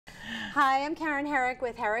Hi, I'm Karen Herrick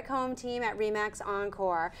with Herrick Home Team at RE/MAX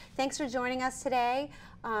Encore. Thanks for joining us today.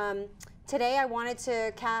 Today I wanted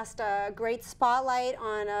to cast a great spotlight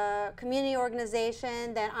on a community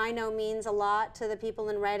organization that I know means a lot to the people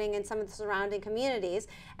in Reading and some of the surrounding communities,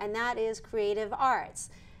 and that is Creative Arts.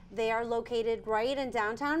 They are located right in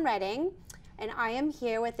downtown Reading, and I am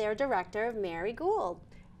here with their director, Mary Gould.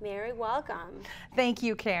 Mary, welcome. Thank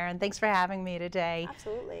you, Karen. Thanks for having me today.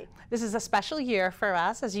 Absolutely. This is a special year for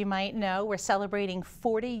us. As you might know, we're celebrating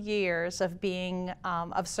 40 years of being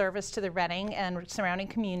of service to the Reading and surrounding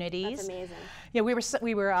communities. That's amazing. Yeah,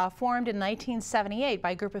 we were formed in 1978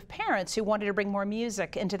 by a group of parents who wanted to bring more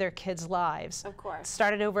music into their kids' lives. Of course. It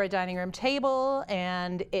started over a dining room table,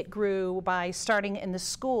 and it grew by starting in the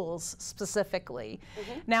schools specifically.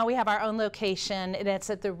 Now we have our own location, and it's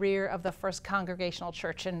at the rear of the First Congregational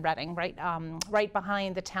Church in Reading, right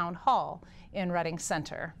behind the town hall in Reading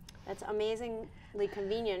Center. That's amazingly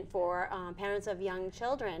convenient for parents of young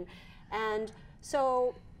children. And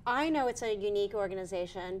so I know it's a unique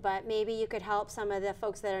organization, but maybe you could help some of the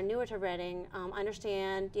folks that are newer to Reading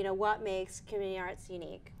understand, what makes community arts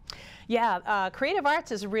unique. Yeah, Creative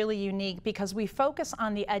Arts is really unique because we focus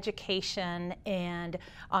on the education and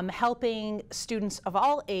helping students of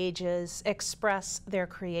all ages express their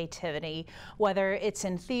creativity, whether it's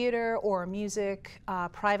in theater or music,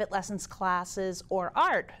 private lessons classes, or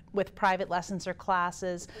art with private lessons or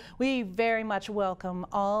classes. We very much welcome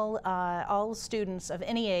all students of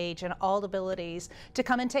any age and all abilities to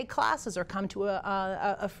come and take classes or come to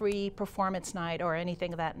a free performance night or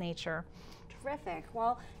anything of that nature. Terrific.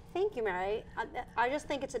 Well, thank you, Mary. I just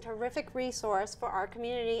think it's a terrific resource for our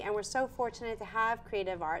community, and we're so fortunate to have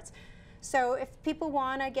Creative Arts. So if people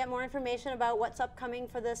want to get more information about what's upcoming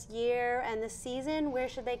for this year and this season, where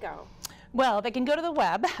should they go? Well, they can go to the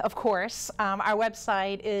web, of course. Our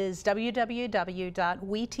website is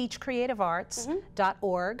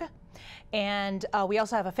www.weteachcreativearts.org. And we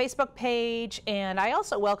also have a Facebook page, and I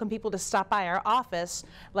also welcome people to stop by our office,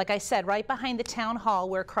 like I said, right behind the town hall.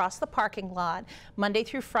 We're across the parking lot, Monday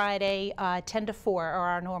through Friday, 10 to 4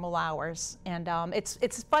 are our normal hours. And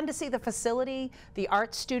it's fun to see the facility, the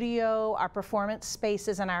art studio, our performance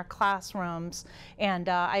spaces, and our classrooms. And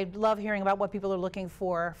I love hearing about what people are looking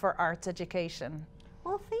for arts education.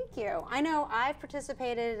 Well, thank you. I know I've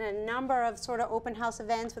participated in a number of sort of open house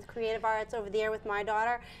events with Creative Arts over the year with my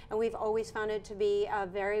daughter, and we've always found it to be a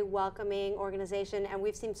very welcoming organization, and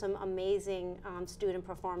we've seen some amazing student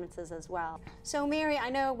performances as well. So Mary, I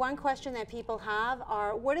know one question that people have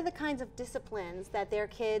are, what are the kinds of disciplines that their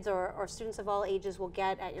kids or students of all ages will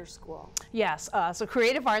get at your school? Yes, so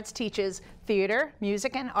Creative Arts teaches theater,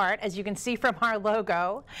 music, and art, as you can see from our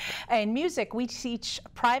logo. In music, we teach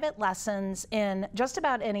private lessons in just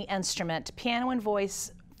about any instrument, piano and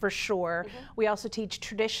voice for sure. We also teach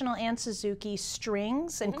traditional and Suzuki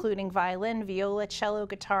strings, including violin, viola, cello,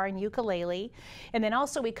 guitar, and ukulele. And then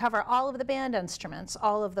also we cover all of the band instruments,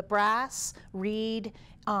 all of the brass, reed,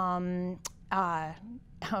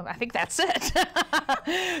 I think that's it.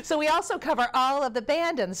 So we also cover all of the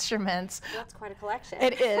band instruments. That's quite a collection.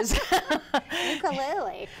 It is.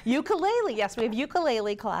 Ukulele. Ukulele, yes, we have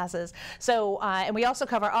ukulele classes. So, and we also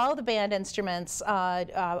cover all of the band instruments,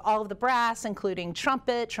 all of the brass, including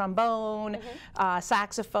trumpet, trombone,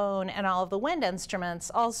 saxophone, and all of the wind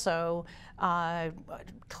instruments also.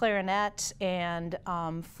 Clarinet and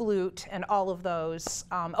flute and all of those,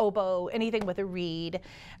 oboe, anything with a reed.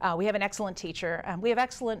 We have an excellent teacher. We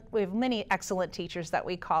have many excellent teachers that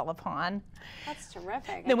we call upon. That's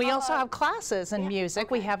terrific. Then we also have classes in music.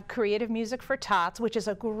 We have Creative Music for Tots, which is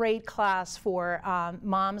a great class for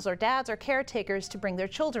moms or dads or caretakers to bring their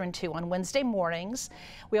children to on Wednesday mornings.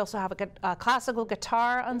 We also have a classical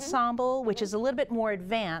guitar ensemble, which is a little bit more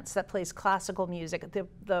advanced, that plays classical music.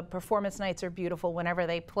 The performance nights are beautiful whenever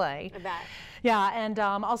they play. I bet. Yeah, and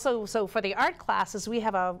also, so for the art classes, we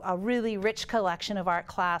have a really rich collection of art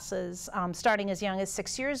classes, starting as young as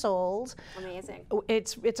 6 years old. Amazing.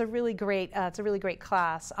 It's a really great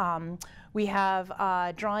class. We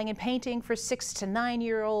have drawing and painting for 6 to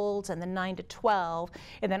 9-year-olds, and then 9 to 12.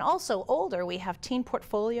 And then also older, we have teen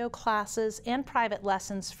portfolio classes and private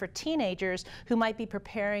lessons for teenagers who might be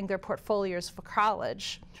preparing their portfolios for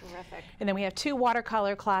college. Terrific. And then we have 2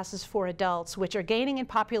 watercolor classes for adults adults, which are gaining in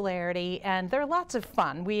popularity, and they're lots of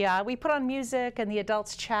fun. We put on music, and the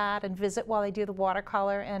adults chat and visit while they do the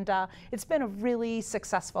watercolor, and it's been a really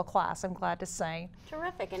successful class, I'm glad to say.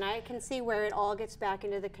 Terrific, and I can see where it all gets back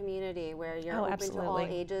into the community, where you're open to all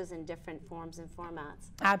ages and different forms and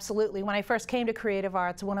formats. Absolutely. When I first came to Creative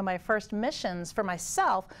Arts, one of my first missions for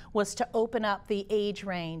myself was to open up the age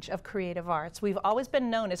range of creative arts. We've always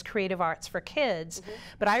been known as creative arts for kids,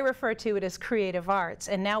 but I refer to it as creative arts,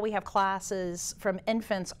 and now we have classes from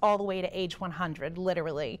infants all the way to age 100,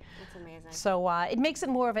 literally. That's amazing. So it makes it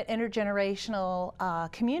more of an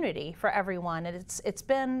intergenerational community for everyone, and it's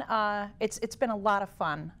been a lot of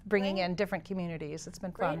fun bringing in different communities. It's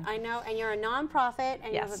been fun. I know, and you're a nonprofit,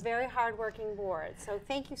 and you have a very hard-working board. So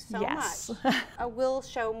thank you so much. We'll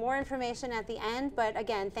show more information at the end, but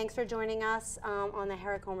again, thanks for joining us on the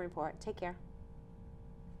Herrick Home Report. Take care.